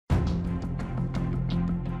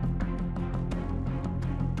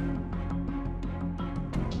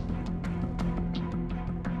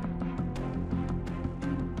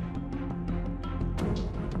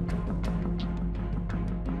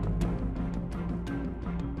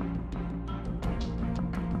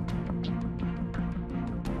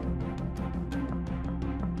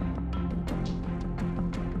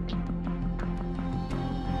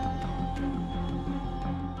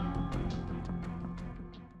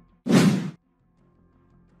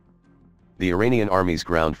The Iranian Army's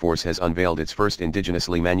ground force has unveiled its first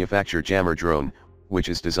indigenously manufactured jammer drone, which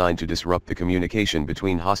is designed to disrupt the communication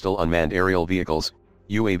between hostile unmanned aerial vehicles,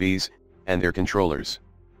 UAVs, and their controllers.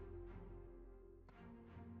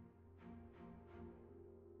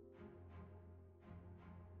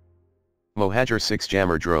 Mohajer-6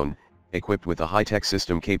 jammer drone, equipped with a high-tech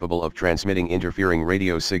system capable of transmitting interfering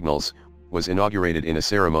radio signals, was inaugurated in a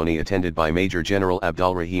ceremony attended by Major General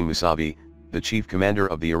Abdolrahim Musavi, the chief commander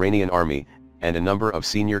of the Iranian army, and a number of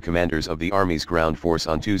senior commanders of the army's ground force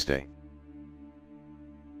on Tuesday.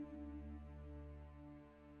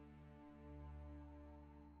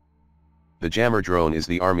 The jammer drone is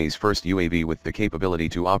the Army's first UAV with the capability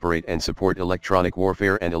to operate and support electronic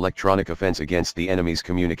warfare and electronic offense against the enemy's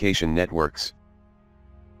communication networks.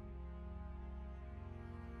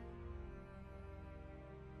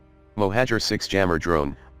 Mohajer-6 jammer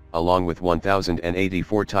drone, along with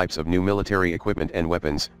 1,084 types of new military equipment and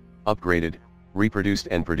weapons, upgraded, reproduced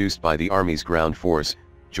and produced by the Army's ground force,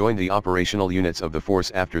 joined the operational units of the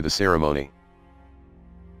force after the ceremony.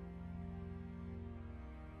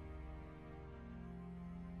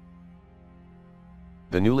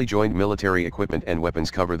 The newly joined military equipment and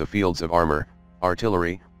weapons cover the fields of armor,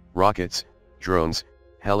 artillery, rockets, drones,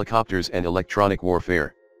 helicopters and electronic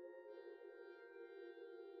warfare.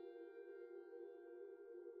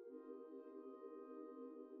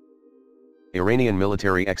 Iranian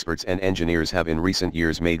military experts and engineers have in recent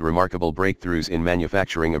years made remarkable breakthroughs in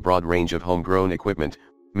manufacturing a broad range of homegrown equipment,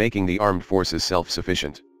 making the armed forces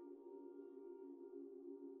self-sufficient.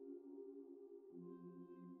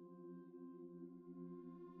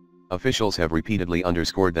 Officials have repeatedly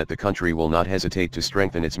underscored that the country will not hesitate to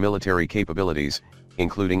strengthen its military capabilities,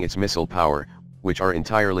 including its missile power, which are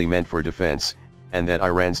entirely meant for defense, and that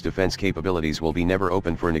Iran's defense capabilities will be never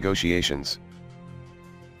open for negotiations.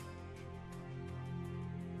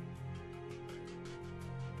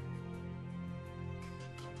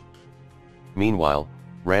 Meanwhile,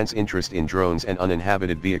 Iran's interest in drones and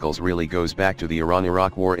uninhabited vehicles really goes back to the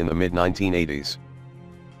Iran-Iraq War in the mid-1980s.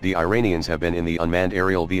 The Iranians have been in the unmanned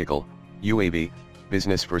aerial vehicle, UAV,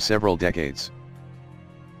 business for several decades.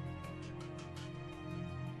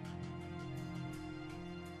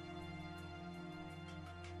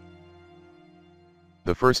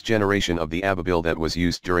 The first generation of the Ababil that was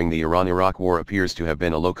used during the Iran-Iraq War appears to have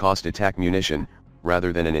been a low-cost attack munition,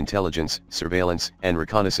 rather than an intelligence, surveillance, and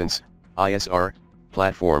reconnaissance, ISR,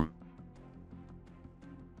 platform.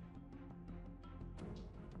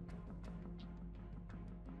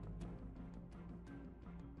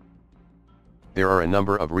 There are a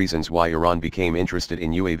number of reasons why Iran became interested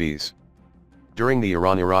in UAVs. During the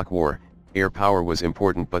Iran-Iraq War, air power was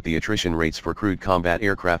important, but the attrition rates for crewed combat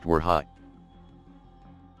aircraft were high.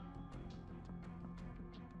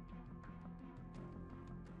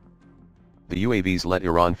 The UAVs let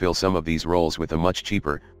Iran fill some of these roles with a much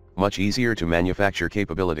cheaper, much easier to manufacture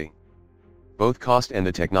capability. Both cost and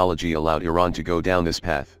the technology allowed Iran to go down this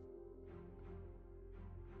path.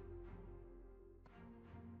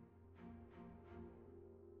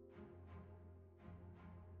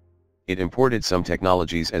 It imported some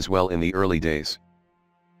technologies as well in the early days.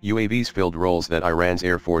 UAVs filled roles that Iran's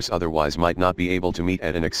air force otherwise might not be able to meet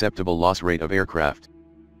at an acceptable loss rate of aircraft.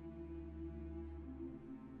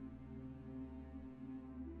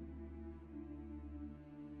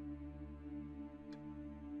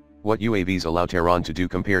 What UAVs allow Tehran to do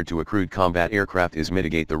compared to a crewed combat aircraft is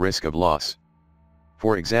mitigate the risk of loss.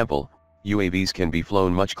 For example, UAVs can be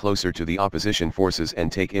flown much closer to the opposition forces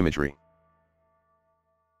and take imagery.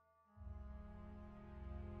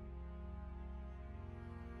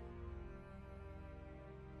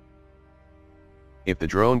 If the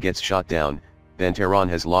drone gets shot down, then Tehran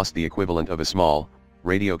has lost the equivalent of a small,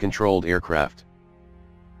 radio-controlled aircraft.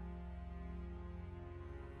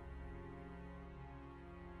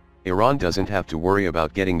 Iran doesn't have to worry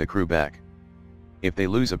about getting the crew back. If they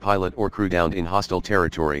lose a pilot or crew downed in hostile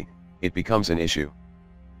territory, it becomes an issue.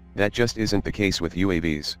 That just isn't the case with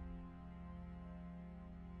UAVs.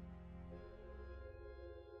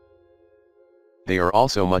 They are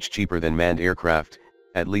also much cheaper than manned aircraft,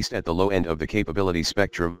 at least at the low end of the capability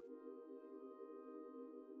spectrum.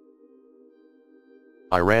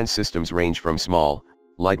 Iran's systems range from small,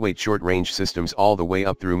 lightweight short-range systems all the way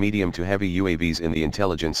up through medium to heavy UAVs in the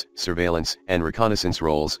intelligence, surveillance, and reconnaissance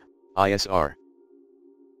roles, ISR.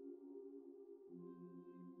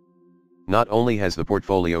 Not only has the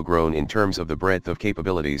portfolio grown in terms of the breadth of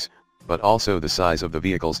capabilities, but also the size of the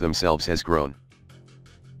vehicles themselves has grown.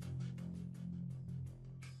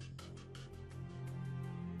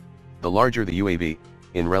 The larger the UAV,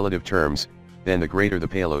 in relative terms, then the greater the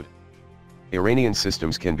payload. Iranian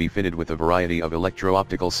systems can be fitted with a variety of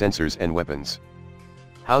electro-optical sensors and weapons.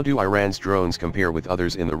 How do Iran's drones compare with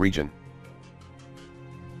others in the region?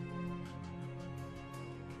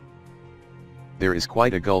 There is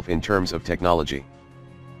quite a gulf in terms of technology.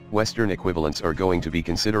 Western equivalents are going to be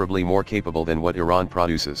considerably more capable than what Iran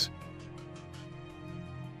produces.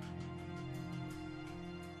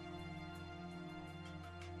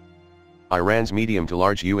 Iran's medium to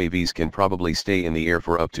large UAVs can probably stay in the air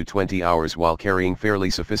for up to 20 hours while carrying fairly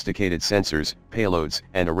sophisticated sensors, payloads,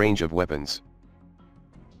 and a range of weapons.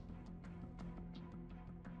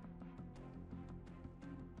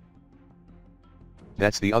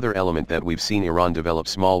 That's the other element that we've seen Iran develop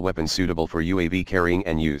small weapons suitable for UAV carrying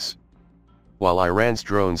and use. While Iran's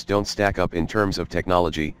drones don't stack up in terms of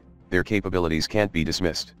technology, their capabilities can't be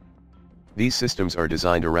dismissed. These systems are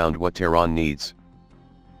designed around what Tehran needs.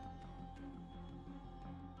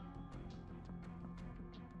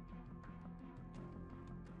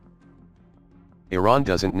 Iran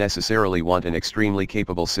doesn't necessarily want an extremely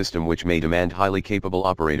capable system which may demand highly capable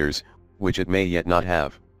operators, which it may yet not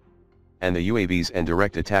have. And the UAVs and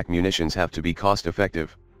direct attack munitions have to be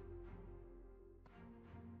cost-effective.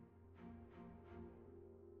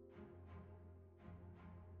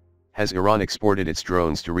 Has Iran exported its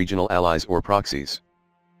drones to regional allies or proxies?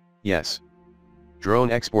 Yes.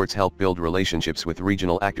 Drone exports help build relationships with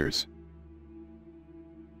regional actors.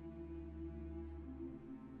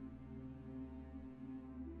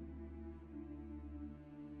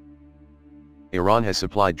 Iran has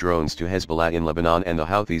supplied drones to Hezbollah in Lebanon and the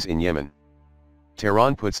Houthis in Yemen.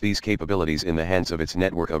 Tehran puts these capabilities in the hands of its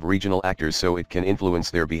network of regional actors so it can influence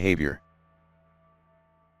their behavior.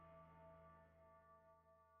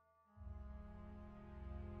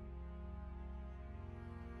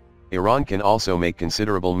 Iran can also make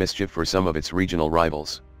considerable mischief for some of its regional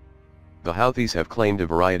rivals. The Houthis have claimed a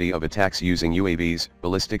variety of attacks using UAVs,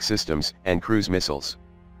 ballistic systems, and cruise missiles.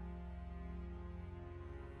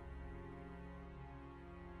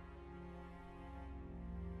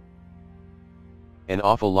 An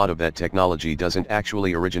awful lot of that technology doesn't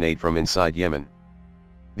actually originate from inside Yemen.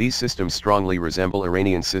 These systems strongly resemble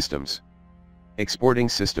Iranian systems. Exporting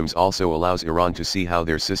systems also allows Iran to see how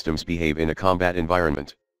their systems behave in a combat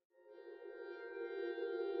environment.